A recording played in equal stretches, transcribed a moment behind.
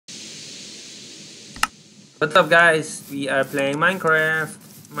What's up, guys? We are playing Minecraft,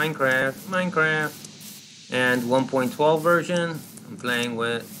 and 1.12 version. I'm playing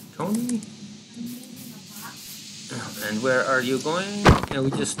with Tony. And where are you going? Yeah, we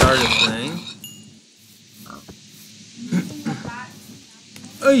just started playing.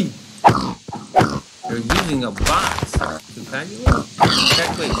 Hey! You're using a bot to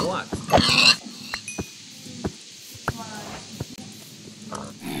calculate what?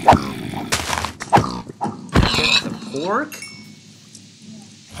 Get the pork?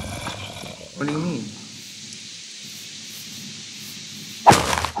 What do you mean? I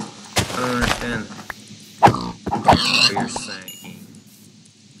don't understand what you're saying.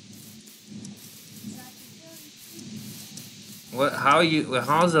 What?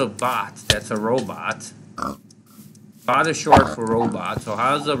 How's a bot? That's a robot. Bot is short for robot. So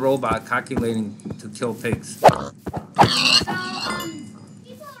how's a robot calculating to kill pigs? People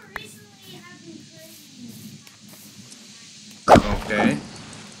recently have been creating. Okay.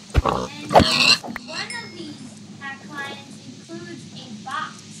 And one of these hack clients includes a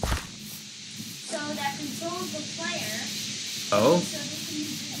bot, so that controls the player. Oh. So they can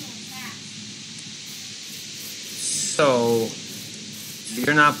use visual attacks. So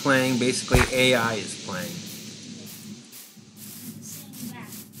you're not playing. Basically, AI is playing.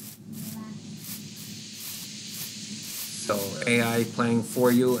 So AI playing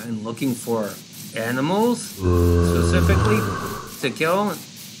for you and looking for animals specifically to kill.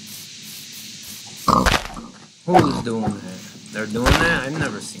 Who's doing that? They're doing that? I've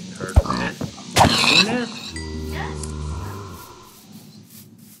never heard of that. Seen that? Yes.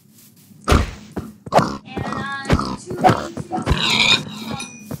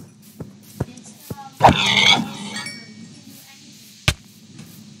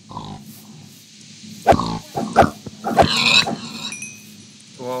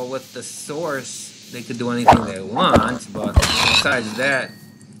 Well, with the source, they could do anything they want, but besides that,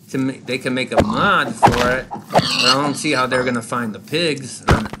 they can make a mod for it. But I don't see how they're gonna find the pigs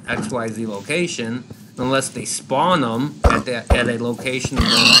on XYZ location unless they spawn them at a location and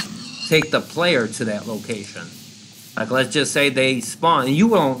then take the player to that location. Like, let's just say they spawn, and you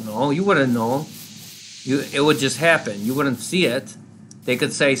won't know, you wouldn't know. It would just happen. You wouldn't see it. They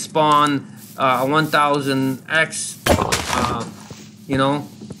could say spawn 1000X,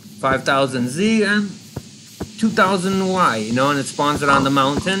 5000Z and 2000Y, and it spawns it on the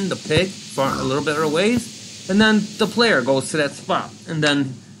mountain, the pig, far a little bit of ways, and then the player goes to that spot, and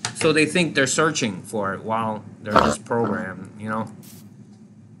then so they think they're searching for it while they're just programmed,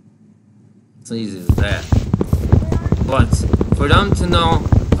 It's easy as that. But for them to know,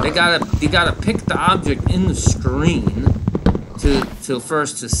 they gotta pick the object in the screen to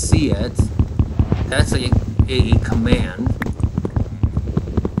first to see it. That's a command.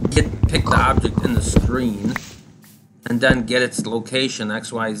 Pick the object in the screen, and then get its location,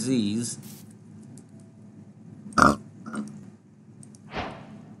 XYZs,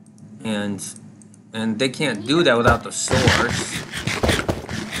 and they can't do that without the source.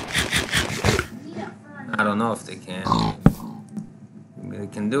 I don't know if they can. Maybe they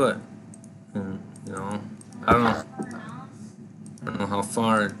can do it, and I don't know how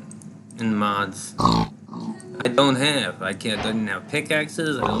far in mods. I didn't have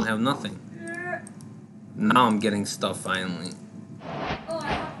pickaxes, I don't have nothing. Now I'm getting stuff finally.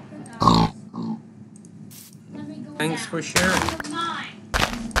 Thanks for sharing.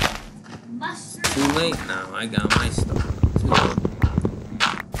 Too late now, I got my stuff. Too late.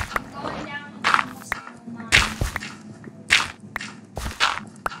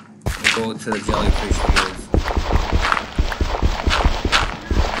 I'll go to the jellyfish fields.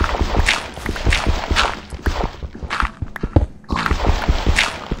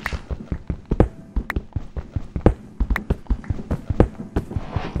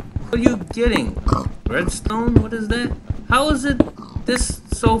 What are you getting? Redstone? What is that? How is it this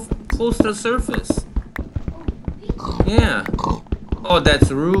so close to the surface? Yeah. Oh,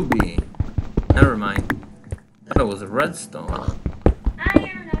 that's ruby. Never mind. I thought it was a redstone.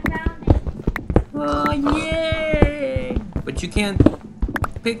 Iron, I found it. Oh, yay! But you can't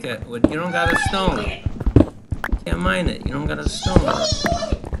pick it. You don't got a stone. Can't mine it. You don't got a stone.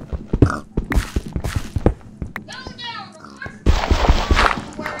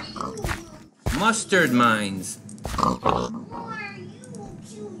 Mustard mines.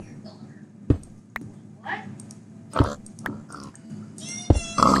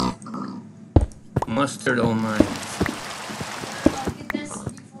 Mustard mines. Get this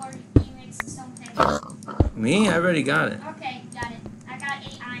before he makes something. Me? I already got it. Okay, got it. I got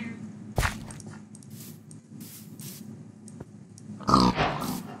 8 iron.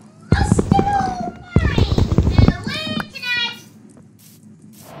 Mustard mines.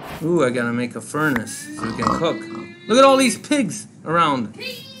 Ooh, I gotta make a furnace so we can cook. Look at all these pigs around.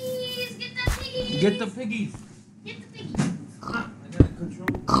 Piggies! Get the piggies! Get the piggies. Get the piggies! Ah, I gotta control.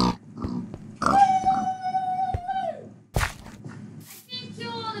 I can't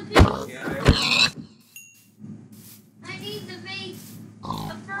kill all the piggies. Yeah, I need to make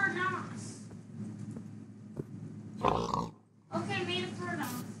a furnace. Okay, made a furnace.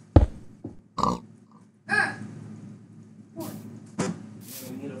 What?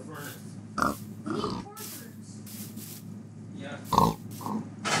 we need a furnace. We need porkers. Yeah. I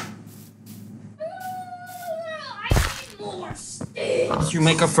need more sticks. Did you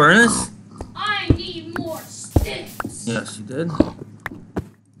make a furnace? I need more sticks. Yes, you did. I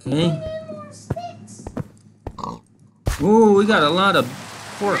Okay. need more sticks. Ooh, we got a lot of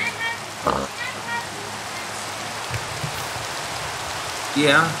pork.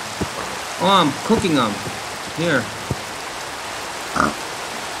 Yeah. Oh, I'm cooking them. Here.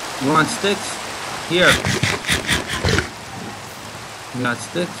 You want sticks? Here. You got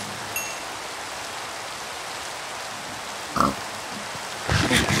sticks?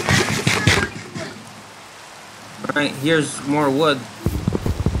 Alright, here's more wood.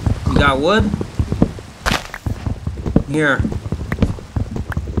 You got wood? Here.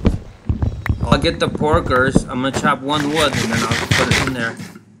 I'll get the porkers. I'm gonna chop one wood and then I'll put it in there.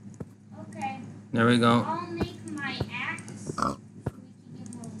 Okay, There we go. I'll make my axe so we can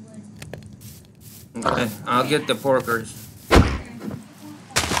get more wood. Okay, I'll get the porkers. Okay.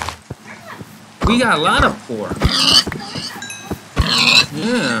 We got a lot of pork.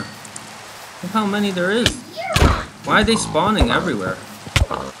 Yeah. Look how many there is. Why are they spawning everywhere?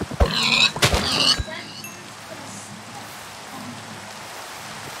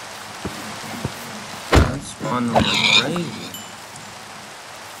 They spawn them like crazy.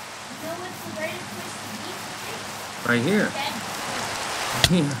 Right here.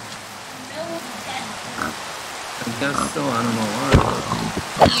 Yeah. I guess so. I don't know why.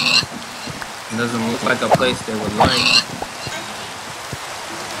 It doesn't look like a place they would like.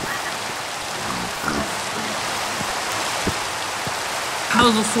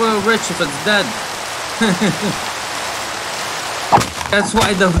 How's the soil rich if it's dead? That's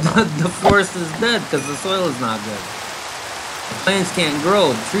why the forest is dead, because the soil is not good. The plants can't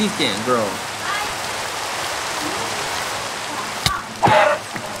grow, the trees can't grow.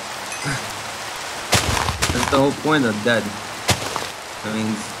 That's the whole point of dead. That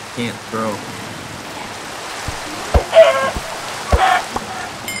means it can't grow.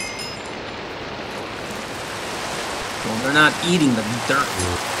 Well, they're not eating the dirt.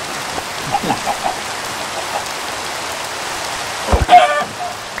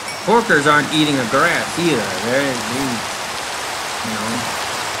 Porkers aren't eating the grass either. They're eating, you know.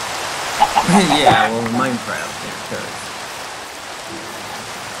 Yeah, well, Minecraft, yeah,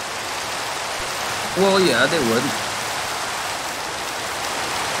 well, yeah, they would.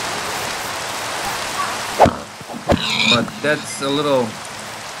 But that's a little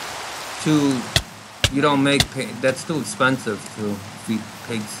too. You don't make. That's too expensive to feed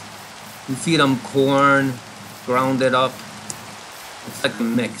pigs. You feed them corn, ground it up. It's like a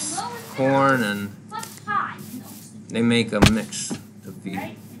mix, corn and they make a mix to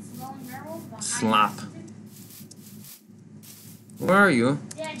feed. Slop. Where are you?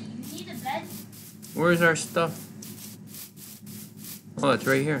 Daddy, you need a bed? Where's our stuff? Oh, it's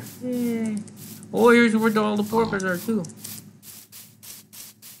right here. Yay. Oh, here's where all the porkers are too.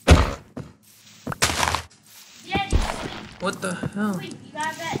 Daddy, What the hell? sleep. You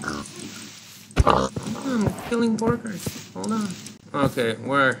got a bed. Sleep. I'm killing porkers. Hold on. Okay,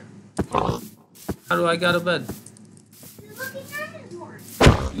 where? How do I got a bed? Look at your inventory.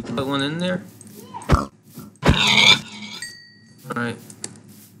 You put one in there? Yeah. Alright.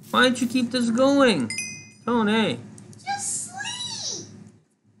 Why don't you keep this going? Tony. Just sleep.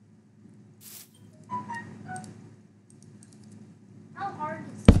 How hard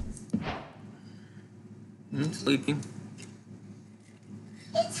is this? I'm sleeping.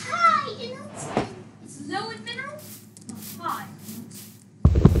 It's high in oxygen. It's low in minerals. But high.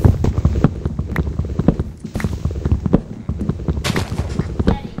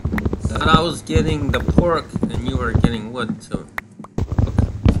 Daddy. Thought I was getting the pork and you were getting wood, so.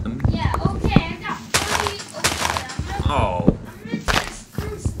 Yeah, okay, I got 30. Okay, Oh. I'm gonna take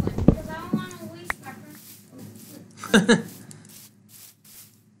spruce wood because I don't want to waste my precious wood.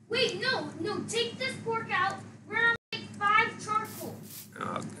 Wait, no, take this pork out. We're gonna make 5 charcoal.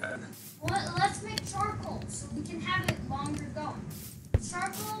 Oh, God. Well, let's make charcoal so we can have it longer going.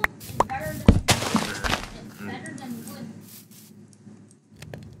 Charcoal is better than wood.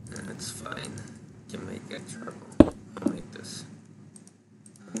 That's fine. You can make that charcoal. I'll make this.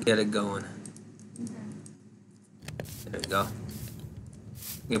 Get it going. There you go.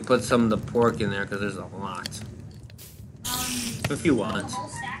 You can put some of the pork in there because there's a lot. If you want.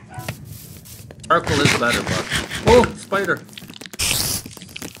 Charcoal is better, but... Oh, spider!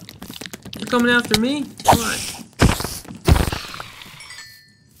 You coming after me? Come on.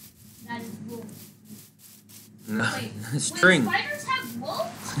 That is wool. No, Wait, string. spiders have wool?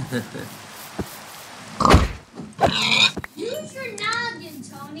 Use your noggin,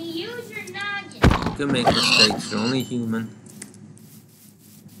 Tony. Use your noggin. You can make mistakes. You're only human.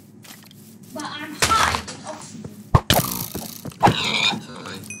 But I'm high in oxygen.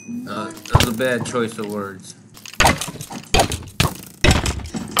 Sorry. That was a bad choice of words.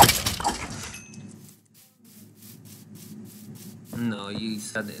 No, you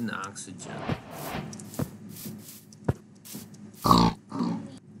said in oxygen.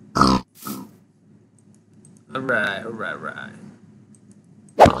 Alright.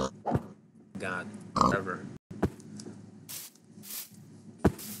 God, whatever.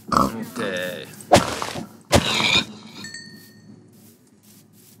 Okay.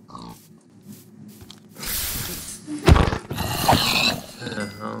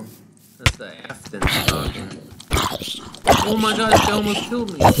 That's the Afton talking. Oh my god, they almost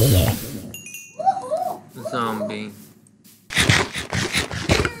killed me. The zombie.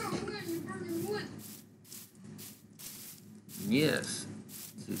 Yes,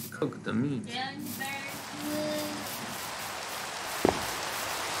 to cook the meat.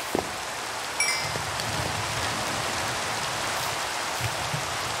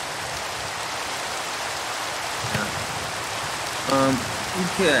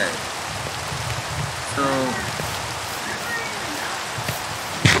 Okay. So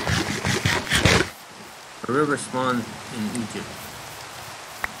a river spawned in Egypt.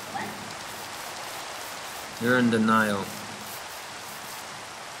 You're in denial.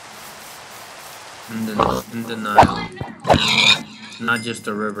 In denial. Not just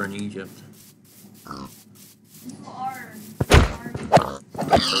a river in Egypt. A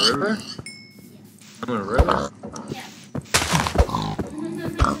river? I'm a river?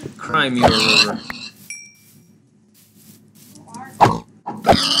 Crime you a river.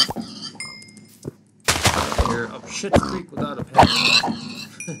 You're up shit creek without a paddle.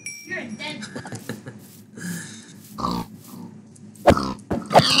 You're a dead.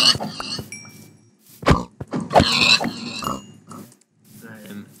 I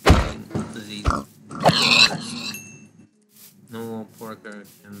am eating these porkers. No porker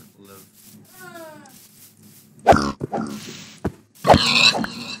can live.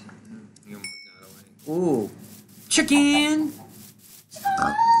 You got away. Ooh, chicken!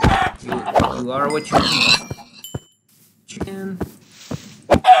 You are what you eat. Chicken.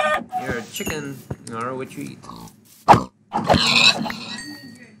 You're a chicken. You are what you eat.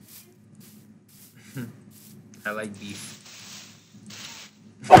 I like beef.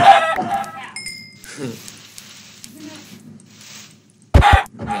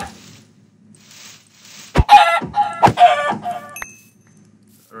 Yeah.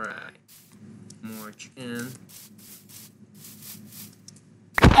 Alright. More chicken.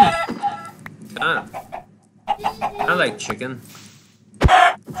 Ah. I like chicken.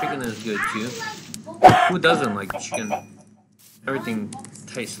 Chicken is good too. Who doesn't like chicken? Everything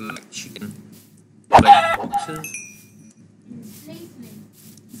tastes like chicken. Like boxes.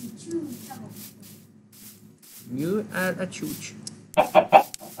 You add a chooch.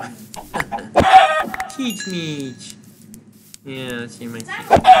 Teach me. Yeah, see my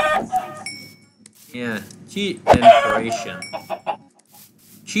teeth. Yeah, cheat inspiration.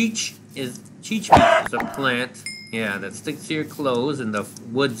 Cheech meat is a plant. Yeah, that sticks to your clothes in the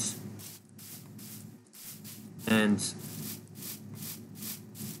woods. And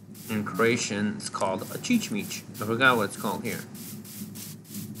in Croatian, it's called a cheechmeech. I forgot what it's called here.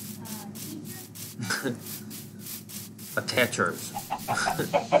 Attachers.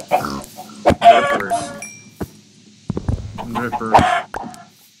 Grippers.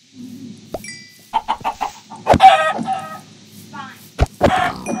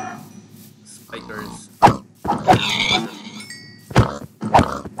 Spikers.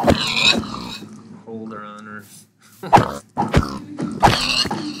 Holder honors. Some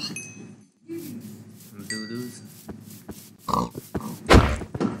doo-doos.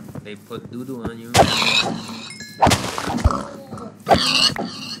 They put doo-doo on you.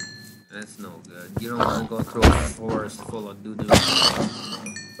 That's no good. You don't want to go through a forest full of doo-doo. Be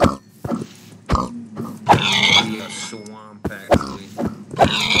a swamp, actually.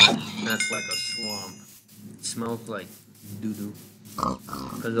 That's like a swamp. It smells like doo-doo.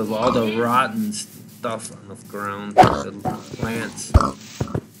 Because of all the rotten stuff on the ground, the plants.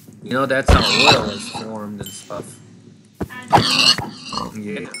 You know, that's how oil is formed and stuff.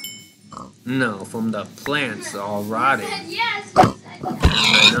 Yeah. No, from the plants all rotting. Yes.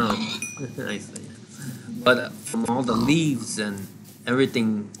 I know. I see. But from all the leaves and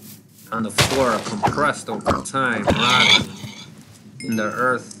everything on the floor are compressed over time, rotting in the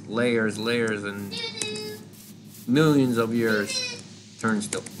earth, layers, and millions of years turns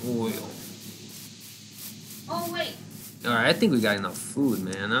to oil. Oh wait. All right, I think we got enough food,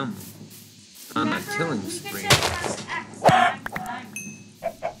 man. I'm on a killing spree.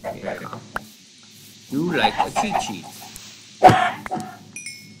 Yeah. You like a cheat sheet.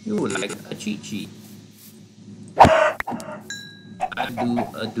 You like a cheat sheet. I do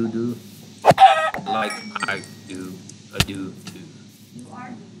a doo-doo like I do a doo-doo. You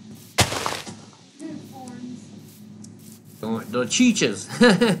are thorns. The cheeches. No,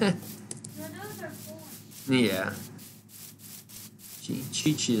 those are thorns. Yeah.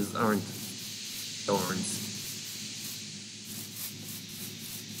 Cheeches aren't thorns.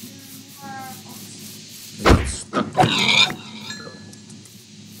 They get stuck in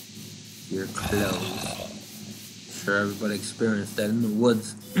your clothes. Sure, everybody experienced that in the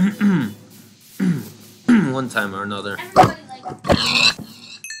woods. One time or another. Everybody likes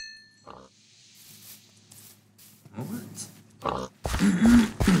What? I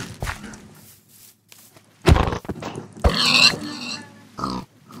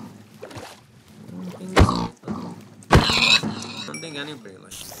don't think anybody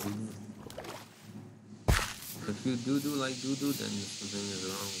likes doo-doo. If you do like doo-doo, then something is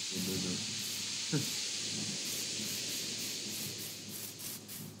wrong with your doo-doo.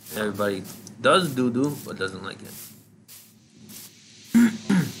 Everybody does doo-doo, but doesn't like it.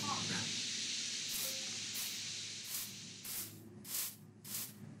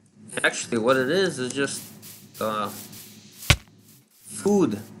 Actually, what it is just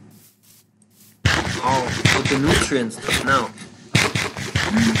food. All with the nutrients taken out.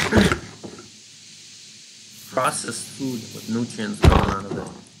 Processed food with nutrients coming out of it.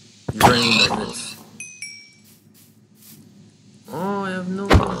 Drained like this. Oh, I have no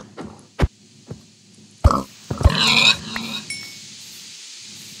idea.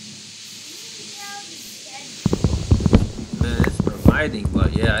 Man, it's providing,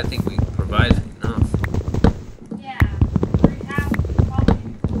 but yeah, I think we provided enough. Yeah. We have probably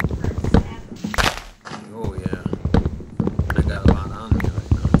Oh yeah. I got a lot on me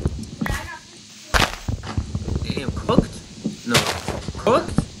right now. Yeah, I got Damn, cooked? No.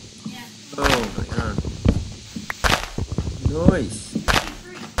 Cooked? Yeah. Oh my god. Nice.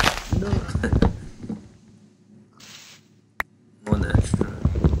 No. One extra.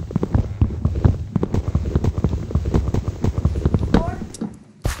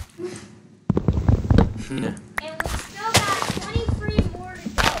 Yeah. And we still got 23 more to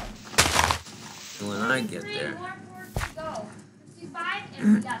go. When I get there. 23 more ports to go. 55, and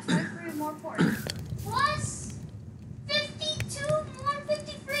we got 23 more ports. Plus 52 more,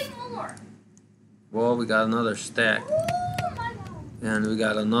 53 more. Well, we got another stack. Oh my god. And we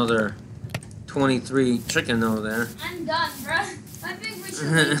got another 23 chicken over there. I'm done, bruh. I think we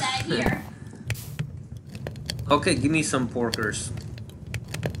should leave that here. Okay, give me some porkers.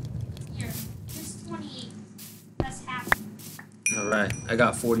 Here. Just 28. That's half. Alright, I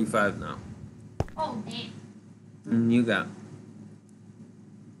got 45 now. Oh, damn. And you got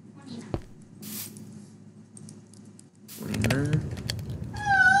 29. 29.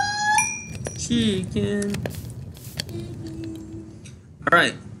 Chicken.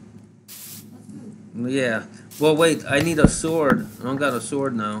 Alright. Let's move. Yeah. Well, wait, I need a sword. I don't got a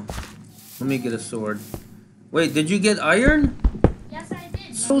sword now. Let me get a sword. Wait, did you get iron? Yes, I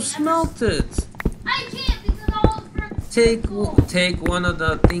did. So smelt it. I can't because all the bricks Take are full. take one of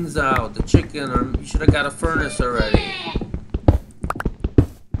the things out, the chicken, or you should have got a furnace already. Yeah.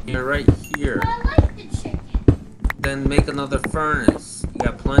 You're right here. But I like the chicken. Then make another furnace. You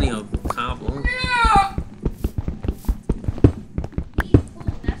got plenty of cobble. Yeah. He's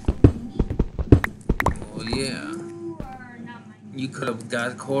full. That's what we need. Oh yeah. You are not mine. You could have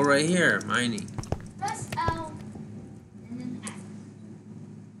got coal right here, mining. Press L and then X.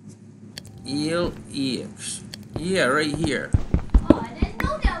 EX. Yeah, right here. Oh, I didn't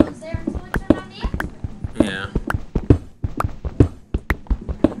know that was there until I turned on the X. Yeah.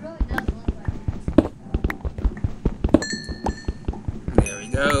 It really does look like that. There we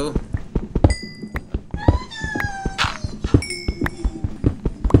go.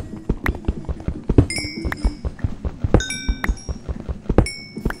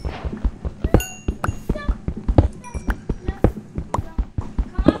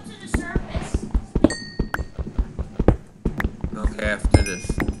 Come up to the surface. Okay, after this.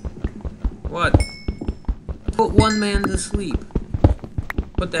 put one man to sleep.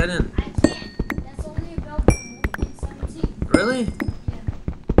 Put that in. I can't. That's only available in 1.17. Really? Yeah.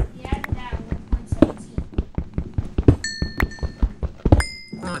 He added that in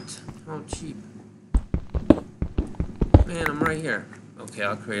 1.17. What? How cheap? Man, I'm right here. Okay,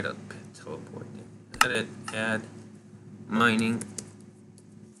 I'll create a teleport. Edit, add, mining.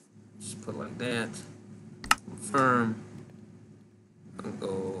 Just put like that. Confirm. I'll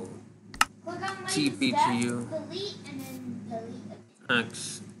go Click on TP Mike's to you. death, delete, and then delete again.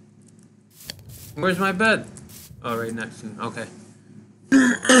 X. Where's my bed? Oh, right next to me. Okay.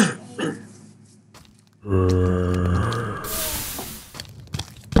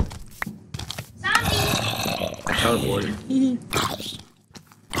 Zombie! Teleported.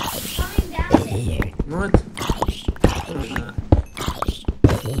 Coming down there. What? Oh, it's not.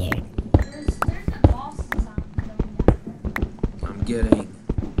 There's a boss zombie coming down there. I'm getting.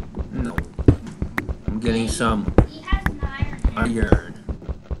 No. I'm getting some He has an iron. iron.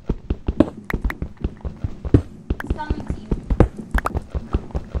 It's coming to you.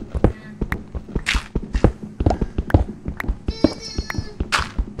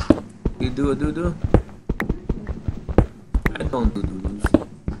 You do a doo doo? I don't do doo doos.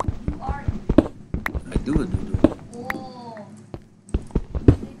 You are. I do a doo doo. Oh.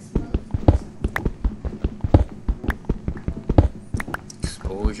 Exposed.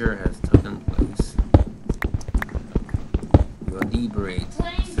 Exposure has taken place. You liberate,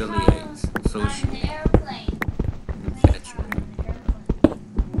 affiliates, On an associate, airplane. infatuate.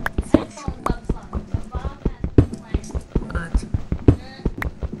 iPhone loves love. The bomb has been planted.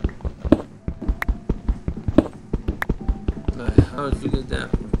 What? How did you get that?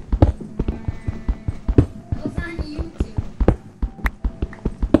 It was on YouTube.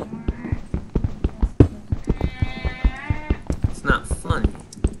 It's not funny.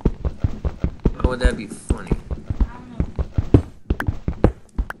 Why would that be funny? I don't know.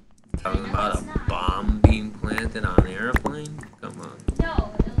 Talking No, about it's a not. bomb being planted on an airplane? Come on.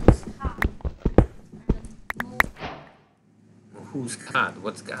 No, it was hot. Who's God?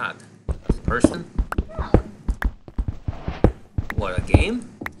 What's God? It's a person? No. What, a game?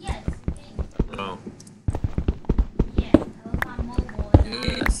 Yes. Oh. Yeah, it was on mobile. And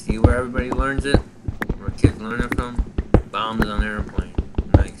Yeah, see where everybody learns it? Where kids learn it from? Bombs on airplane.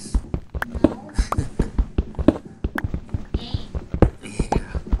 Nice. no. Game.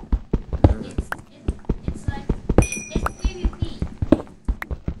 Yeah. It's like it's PvP.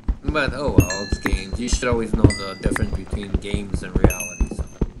 But oh well, it's games. You should always know the difference between games and reality. So.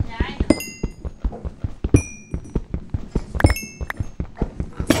 Yeah, I know.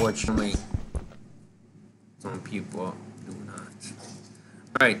 Unfortunately, some people do not.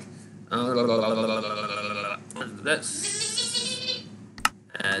 Alright. This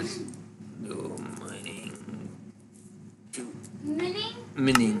as do mining. Mining?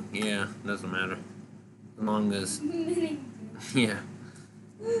 Mining, yeah, doesn't matter. As long as, Mining. yeah.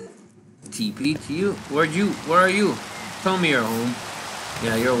 TP to you. Where are you? Tell me you're home.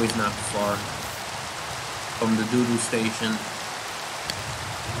 Yeah, you're always not far from the doo-doo station.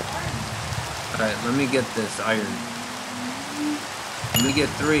 Alright, let me get this iron. Let me get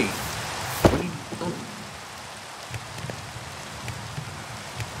 3. What are you doing?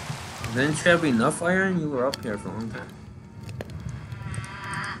 Didn't you have enough iron? You were up here for a long time.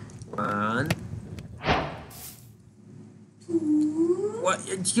 1.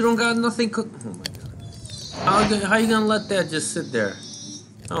 What? You don't got nothing cooked? Oh my god. How you gonna let that just sit there?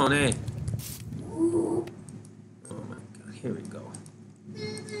 Oh, nay. Oh my god. Here we go.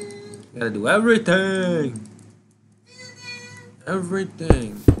 Gotta do everything.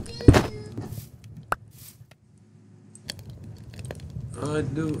 Everything. I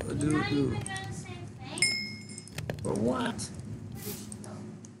do. You're not even gonna say thanks? For what?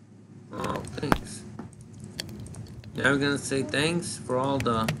 Oh, thanks. Yeah, I'm gonna say thanks for all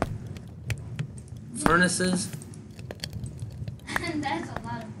the furnaces. That's a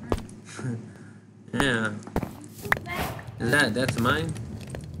lot of fun. Yeah. That's mine?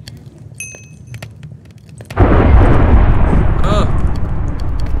 Oh!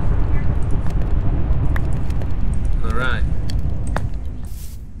 Alright.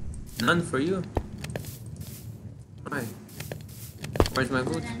 None for you. Alright. Where's my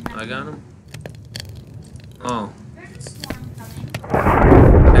boots? I got them. Oh. There's a storm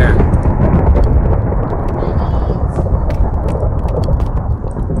coming. There.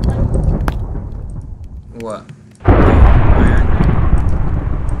 What? Iron.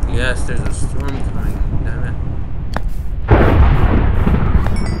 Yes, there's a storm coming. Damn it.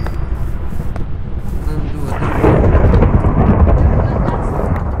 Don't do it.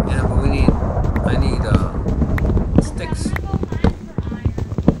 Yeah, but I need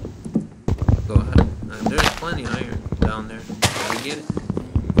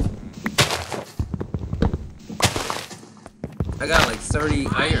I got like 30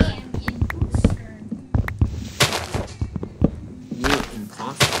 I iron. am imposter. You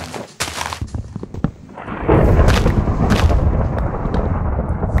imposter.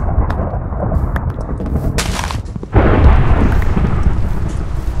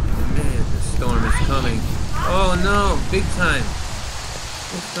 Man, the storm is coming. Oh no, big time.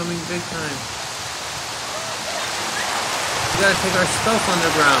 It's coming big time. We gotta take our stuff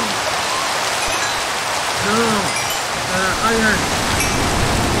underground. No, iron.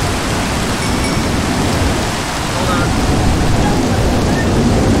 Hold on.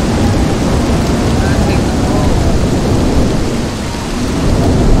 Gotta take the coal.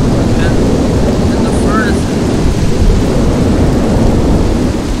 And the furnaces.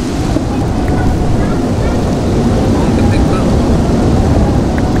 Long to pick up.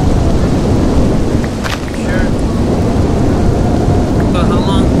 Sure. But how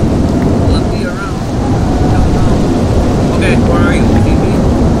long will it be around? I don't know. Okay, where are you, TV?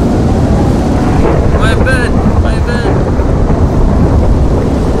 My bed! My bed!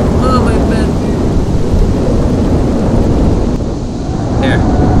 Oh, my bed! There.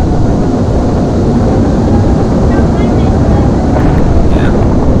 Yeah.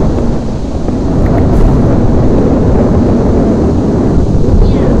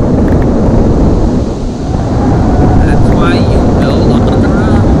 That's why you build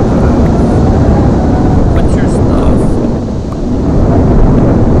underground. Put your stuff.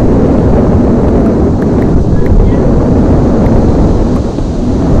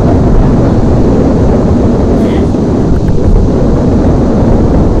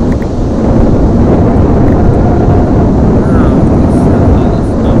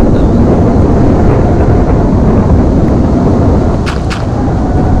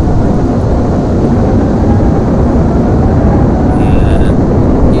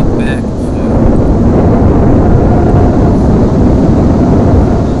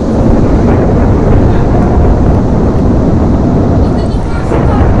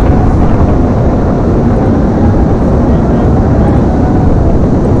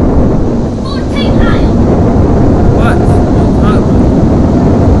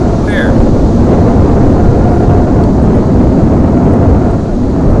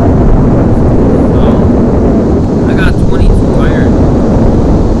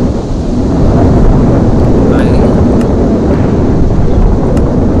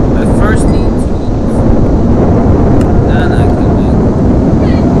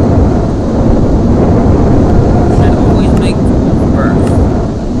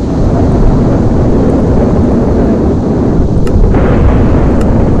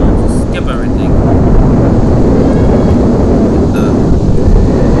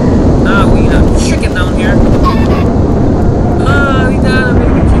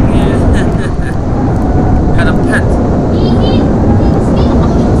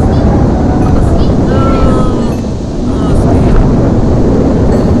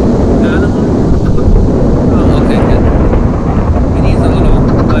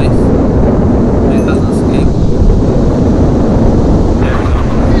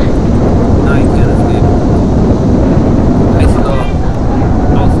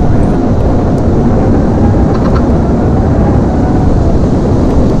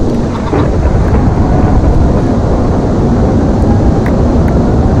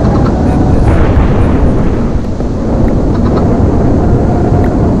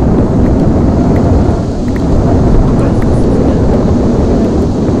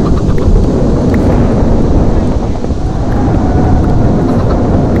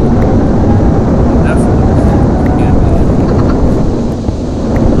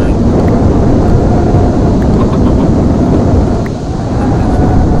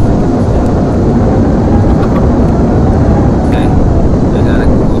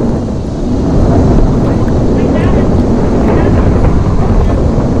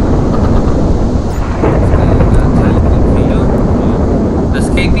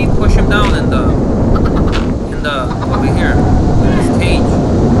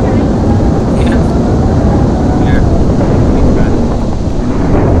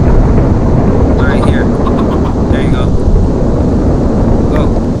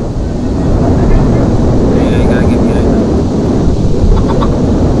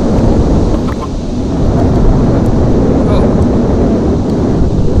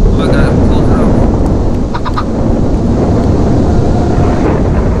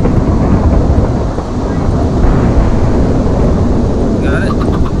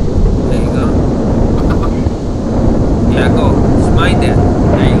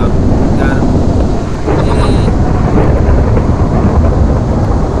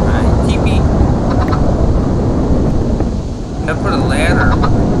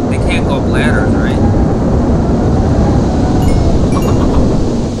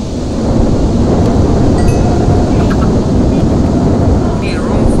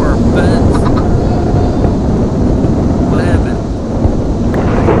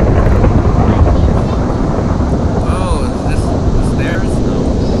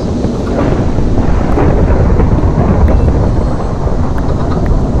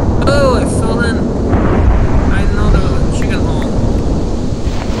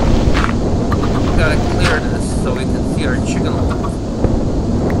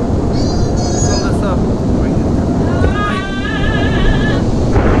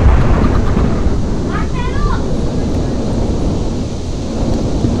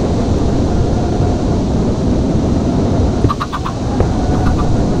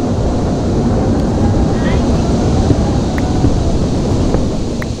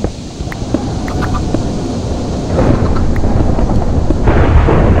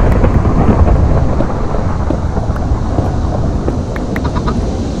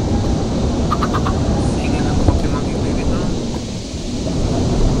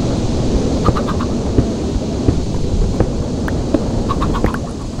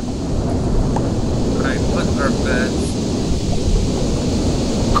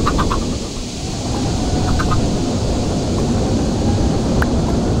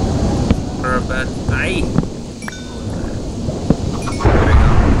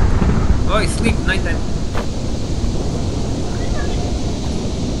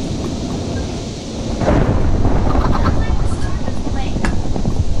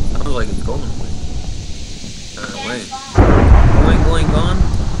 Feels like it's going away. Yeah, Wait. it's gone. Gone?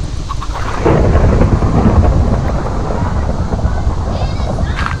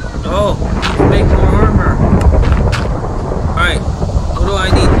 Oh, you can make more armor. Alright, what do I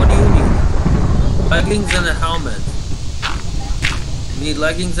need? What do you need? Leggings and a helmet. You need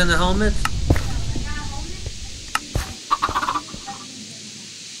leggings and a helmet?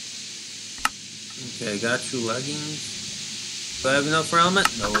 Okay, got you leggings. Do I have enough for helmet?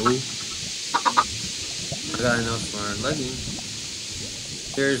 No. I got enough for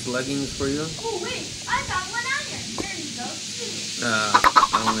leggings. Here's leggings for you. Oh wait, I got one iron. There you go.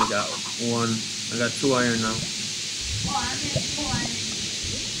 I only got one. I got 2 iron now. Oh, I'm in 4 iron.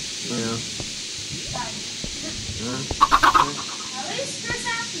 Yeah. At least there's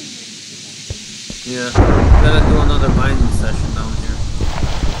actually. Yeah. We gotta do another mining session down here.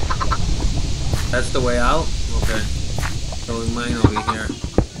 That's the way out? Okay. So we mine over here.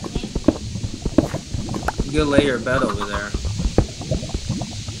 You can lay your bed over there.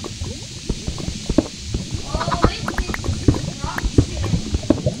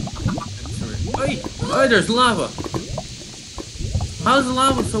 Hey, hey, there's lava. How's the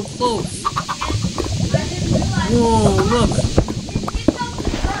lava so close? Whoa, look.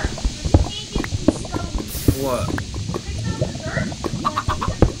 What?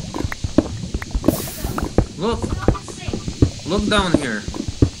 Look. Look down here.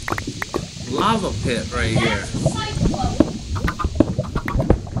 Lava pit right here.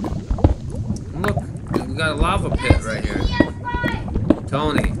 Look, we got a lava pit right here.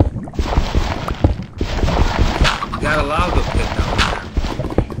 Tony. We got a lava pit down there.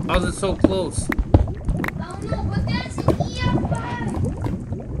 How's it so close? Oh no, but that's an EF5.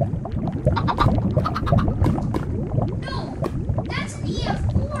 No, that's an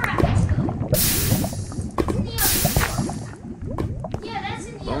EF4 actually. That's an EF4. Yeah, that's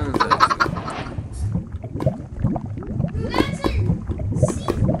an Bones EF4. No, that's a C.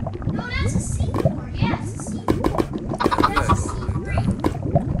 No, that's a C4. Yeah, it's a C4. That's a C3.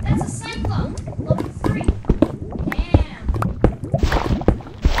 That's a cyclone. Level 3. Damn.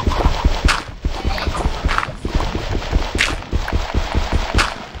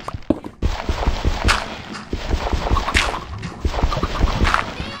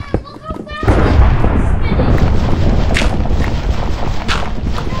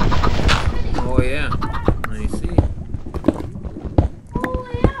 Oh yeah. I see.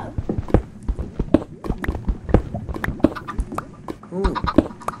 Ooh.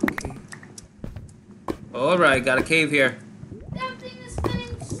 Okay. Alright, got a cave here. That thing is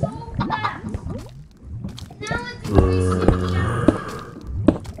spinning so fast. Now it can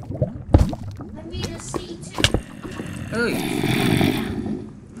I made a C2. Hey.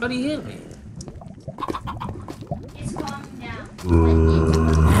 How'd he hit me? It's calming down.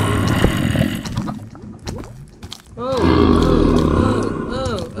 Oh.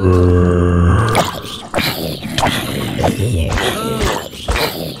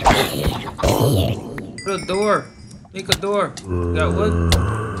 Put a door. Make a door. You got wood?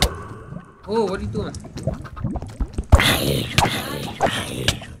 Oh, what are you doing?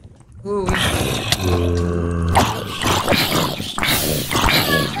 Oh,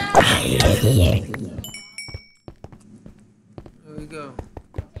 there we go.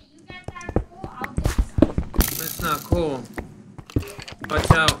 Okay, you get that cool, I'll get some. That's not cool.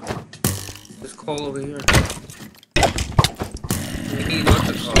 Watch out. There's coal over here. We need what's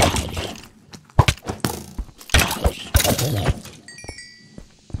it called?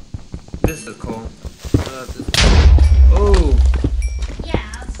 This is coal. This. Oh, Yeah,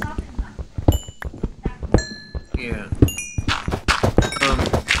 I was talking about that. yeah.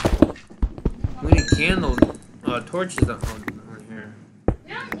 We need candles, torches on here.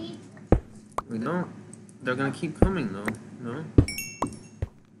 We don't need. We don't. They're gonna keep coming though. No.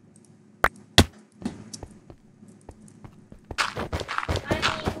 I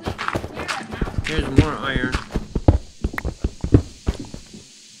mean, we can clear that mountain. Here's more iron.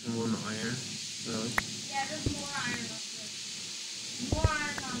 More iron. Really? Yeah, there's more iron up there. More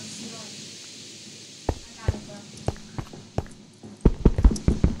iron on the ceiling. I gotta go.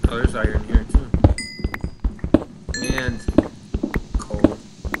 Oh, there's iron here too. And coal.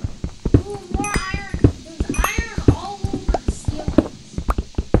 Ooh, more iron. There's iron all over the ceilings.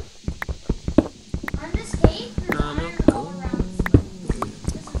 On this cave, there's iron all around the ceiling.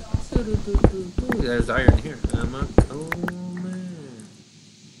 This is awesome. There's iron here. I'm a coal man.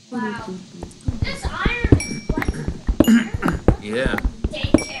 Wow. This iron is plentiful. Yeah.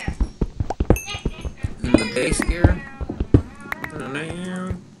 Daycare. In the day scare.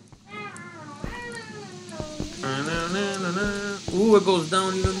 Ooh, it goes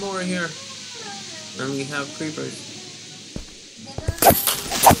down even more here. And we have creepers.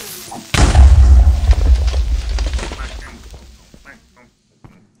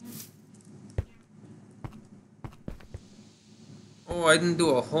 Oh, I didn't do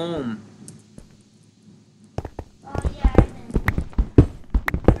a home. Oh yeah, I did.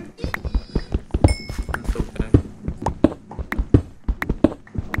 It's okay.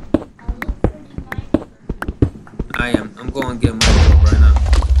 I'll look for the micro. I'm going to get my rope right now.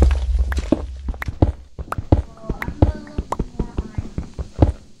 Oh, I'm gonna look for more iron.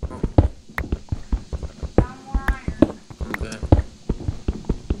 Found more iron. Okay.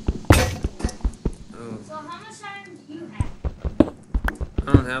 Oh, So how much iron do you have? I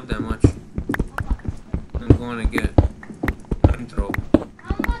don't have that much. How much? I'm going to get intro.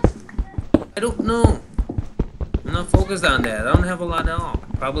 How much? I don't know. I'm not focused on that. I don't have a lot at all.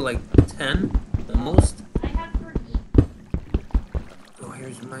 Probably like 10 the most. I have 30. Oh,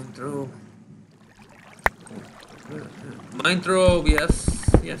 here's mine throw. Mine throw, yes.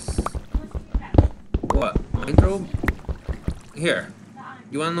 Yes. How much do you have? What? Mine throw? Here. The iron.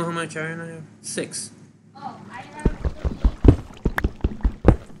 You want to know how much iron I have? 6. Oh, I have 30.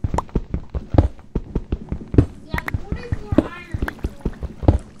 You have 44 iron in total.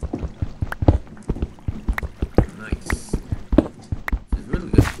 Nice. This is really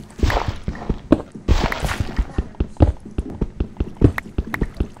good.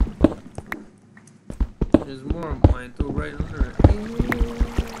 There's more of mine throw right under it.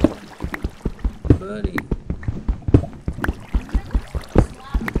 Buddy.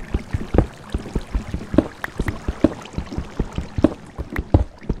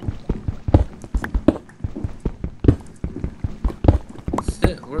 That's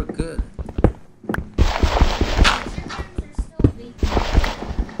it. We're good. Chickens are still baking.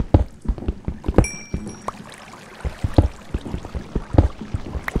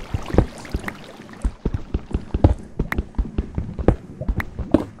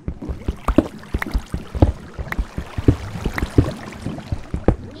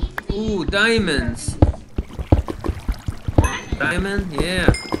 Ooh, diamonds. Diamond?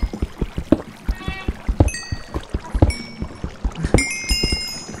 Yeah.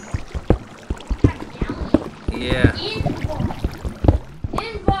 Yeah.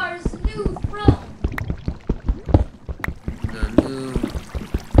 Invar's new throne. The new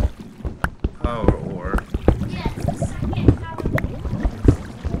power ore. Yes, the second power.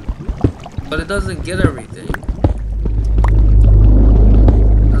 But it doesn't get everything.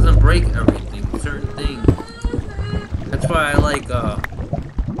 It doesn't break everything. Certain things. That's why I like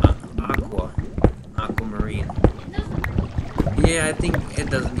aquamarine. It doesn't work. Yeah, I think it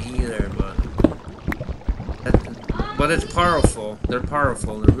doesn't either, but it's powerful. They're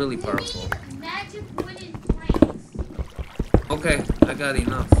powerful. They're really powerful. We need magic wooden planks. Okay, I got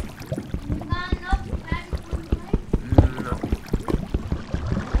enough. You got enough magic wooden planks? No.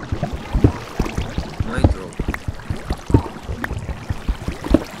 Mine throw.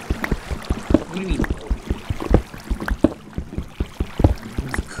 What do you mean?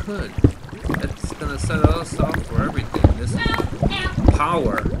 It's good. That's gonna set us off for everything. This is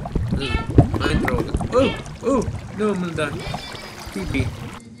power. This is mine throw. Oh! Oh! No, I'm gonna die. Pee-pee.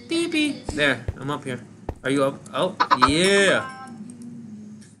 Pee-pee. There, I'm up here. Are you up? Oh, yeah.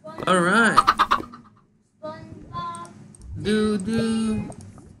 Alright. SpongeBob. Do-do.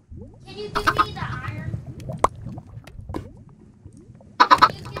 Can you give me the iron?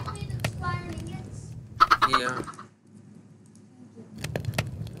 Can you give me the 2 iron ingots? Yeah.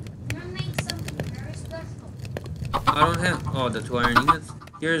 I'm gonna make something very special. I don't have. Oh, the 2 iron ingots.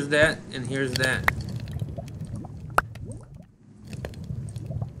 Here's that, and here's that.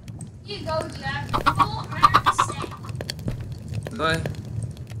 Here you go, you have a full iron set. Do I?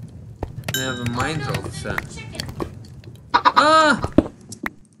 I have a mine no, throw there's set. a chicken. Ah!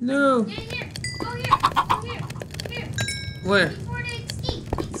 No. Get here. Go here. Go here. Go here. Where? Before they escape.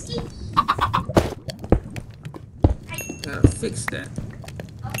 Escape. Gotta fix that.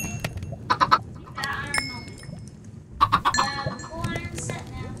 Okay. Get that iron moment. Yeah, full iron set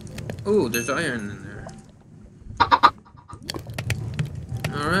now. Ooh, there's iron in there.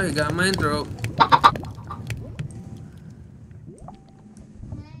 Alright, got mine throw.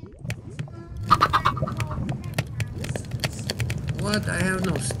 What? I have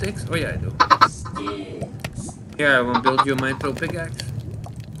no sticks? Oh yeah, I do. Here, I want to build you a mine throw pickaxe.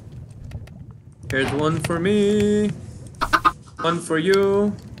 Here's one for me. One for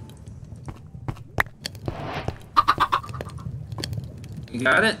you. You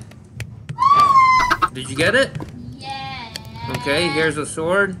got it? Did you get it? Yeah. Okay, here's a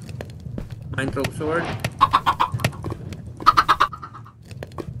sword. Mine throw sword.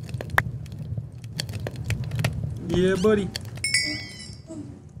 Yeah, buddy.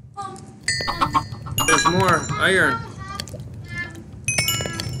 There's more iron.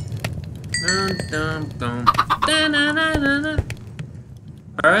 Dun, dun, dun. Dun, dun, dun, dun, dun.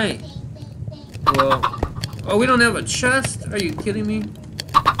 All right. Well, oh, we don't have a chest? Are you kidding me?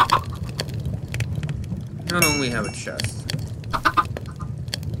 How don't we have a chest?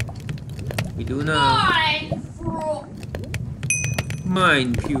 We do now.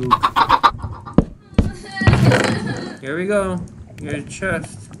 Mine puke. Here we go. Here's a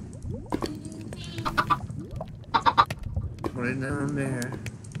chest. Put it down there.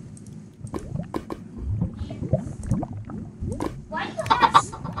 Why do you have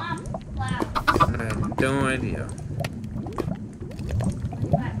swamp flowers? I have no idea.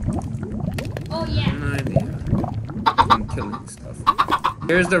 Oh yeah. No idea. I'm killing stuff.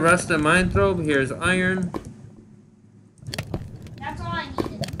 Here's the rest of mine throw. Here's iron. That's all I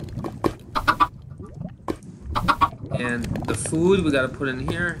needed. And the food we gotta put in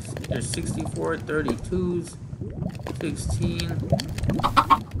here. There's 64, 32s, 16,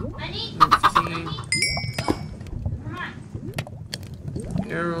 I need. 15 Oh, never mind.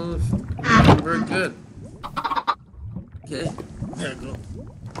 arrows. Very good. Okay, there we go.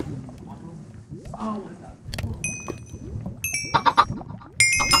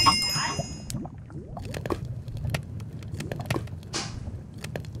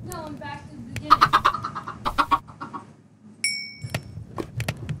 Going back to the beginning.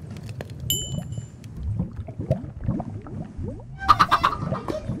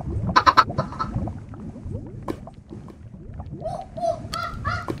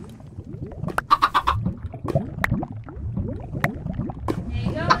 There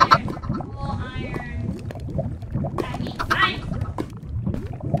you go, there's full iron. I mean, iron. Full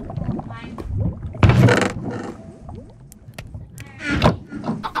iron.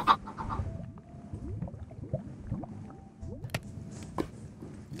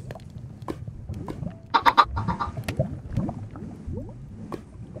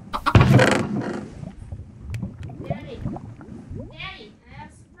 Daddy, Daddy, I have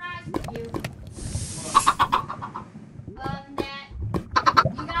a surprise for you. That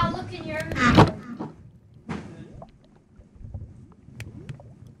you gotta look in your inventory.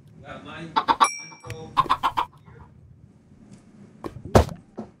 Got mine.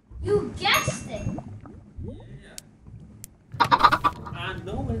 You guessed it. Yeah. I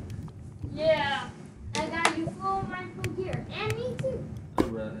know it. Yeah. I got you full mindful gear. And me too.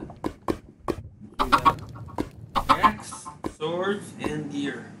 Alright. We got axe, swords, and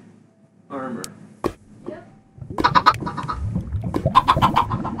gear. Armor. Yep.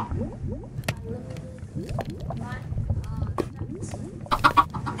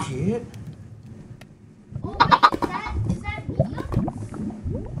 Shit. Oh wait, is that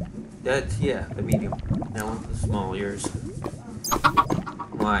medium? That's, yeah, the medium. That one's the small, yours.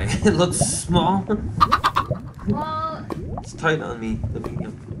 Why? It looks small? Well, It's tight on me, the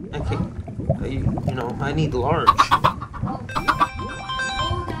medium. I can't, you know, I need large. oh,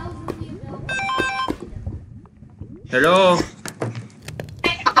 that was really available. Hello?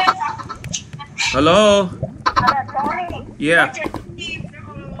 Hello? Yeah.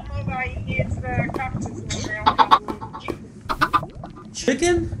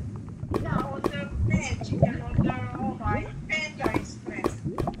 Chicken?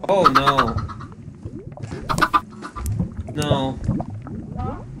 Oh, no. No.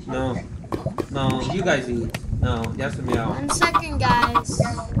 No. No, you guys eat. No, that's a meow. 1 second, guys.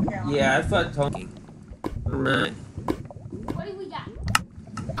 Yeah, I thought talking. Alright. What do we got?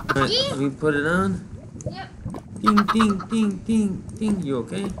 Alright, let me put it on. Yep. Ding, ding, ding, ding, ding. You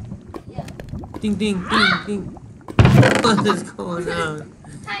okay? Yeah. Ding, ding, ding, ding. What is going on?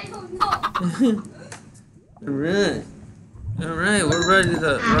 I don't know. Alright. Alright, we're ready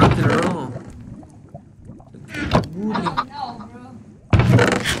to rock and roll. I don't know, bro. I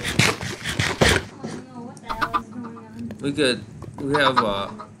don't know what the hell is going on. We have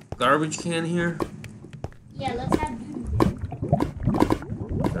a garbage can here. Yeah, let's have duty.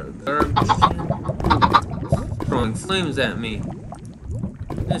 Got a garbage can. Throwing flames at me.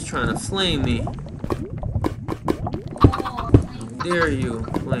 It's trying to flame me. Oh, Dare you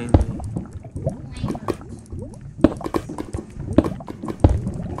flame me?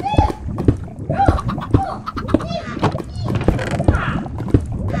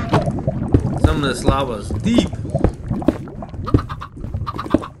 Some of this lava is deep.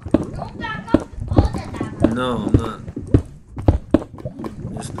 Don't back up all the lava. No, I'm not.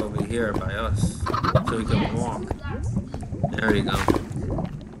 Just over here by us, so we can walk. There you go.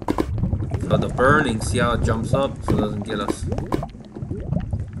 So the burning, see how it jumps up so it doesn't get us.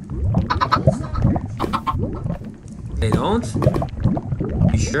 They don't?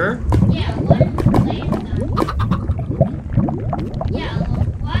 You sure? Yeah, one landed on you. Yeah,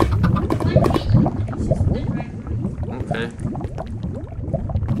 one hit you, and it just went right through Okay.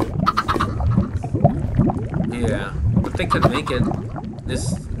 Yeah, but they could make it.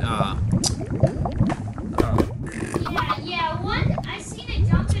 This, yeah, one, I seen it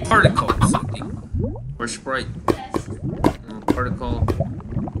jump in. particles, I think. Or Sprite. Yes. Particle.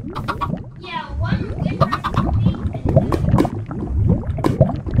 Yeah, one went right through me, and it didn't.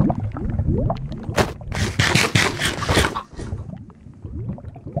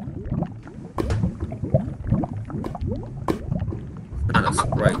 Not a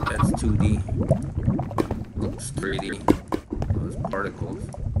Sprite, that's 2D. Looks 3D. Those particles.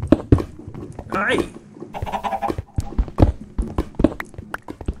 Hi!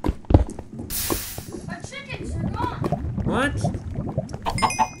 Our chickens are gone. What?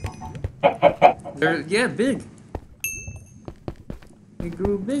 They're, yeah, big. They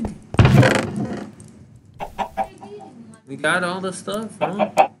grew big. We got all the stuff, huh?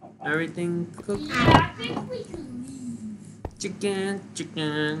 Everything cooked. Yeah, I think we can leave. Chicken.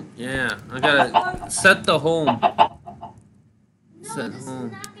 Yeah, I gotta set the home. No, Set this home.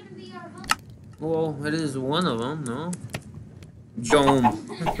 is not going to be our home. Well, it is one of them, no? Jome.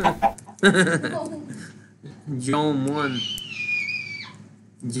 Jome 1.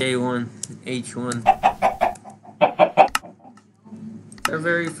 J1. H1. Our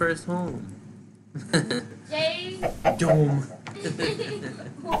very first home. Jay. Dome.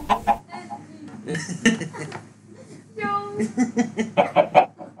 Yo.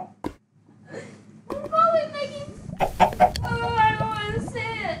 We're probably making. Oh, I don't want to say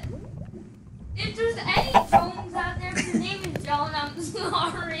it. If there's any Jones out there, if your name is Joan, I'm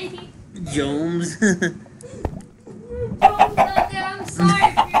sorry. Jones. Jones out there, I'm sorry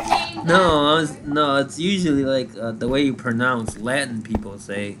if your name. No, it's usually like the way you pronounce Latin people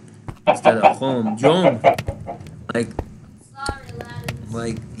say instead of home. Jome. Like, Sorry,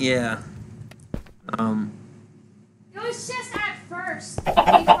 lads. yeah. It was just at first. He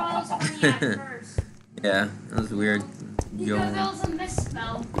thought it was funny at first. Yeah, that was weird. Because it Jome. was a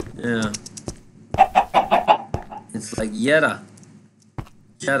misspell. Yeah. It's like Jetta.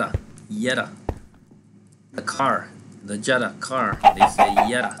 Jetta. The car. The Jetta car. They say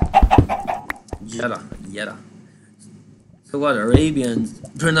Jetta. Jetta. So what Arabians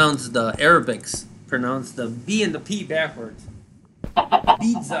pronounce the Arabics pronounce the B and the P backwards.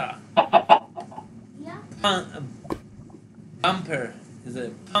 Pizza. Yeah. Bumper is a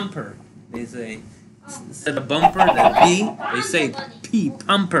pumper. They say instead of bumper, the B, they say P,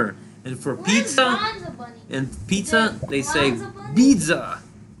 pumper. And for Where's pizza, Bonza Bunny? and pizza, they say Bonza Bunny? pizza.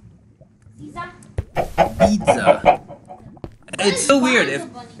 Pizza? Pizza. It's so weird. Bonza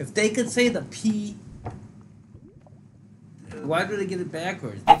Bunny? If they could say the P, why do they get it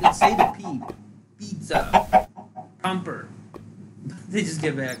backwards? They could say the P, pizza, pumper. They just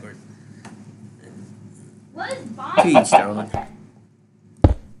get backwards. What is Bonza Peach, darling.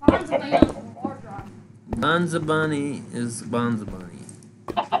 Bonza Bunny on the wardrobe. Bonza Bunny is Bonza Bunny.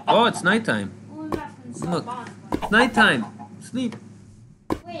 Oh, it's nighttime. Only back from the Look. Bonza Bunny. It's nighttime. Sleep.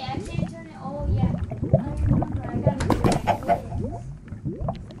 Wait, I can't turn it. Oh, yeah. I remember. I gotta do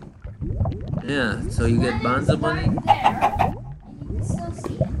it. Yeah, so you get Bonza Bunny. Right there, and you can still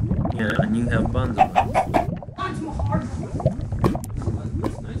see it. Yeah, and you have Bonza Bunny. Onto a hard one.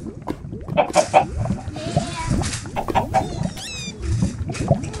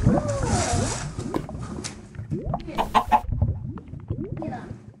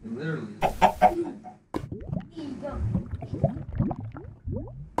 Literally.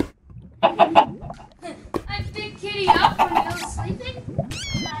 I picked Kitty up when he was sleeping.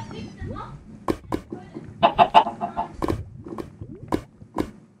 And I picked him up and put him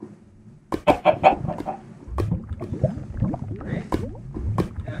Right?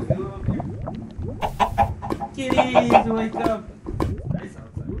 Yeah, feel it up here. Kitties, wake up. Nice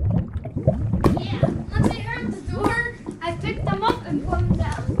outside. Yeah. Once I heard the door, I picked them up and put them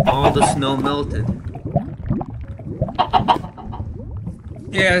down. All the snow melted.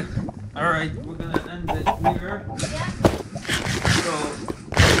 Yeah. Alright, we're gonna end it here. Yeah. So,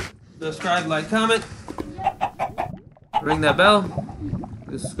 subscribe, like, comment, Yeah. ring that bell,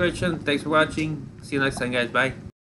 subscription. Thanks for watching. See you next time, guys. Bye.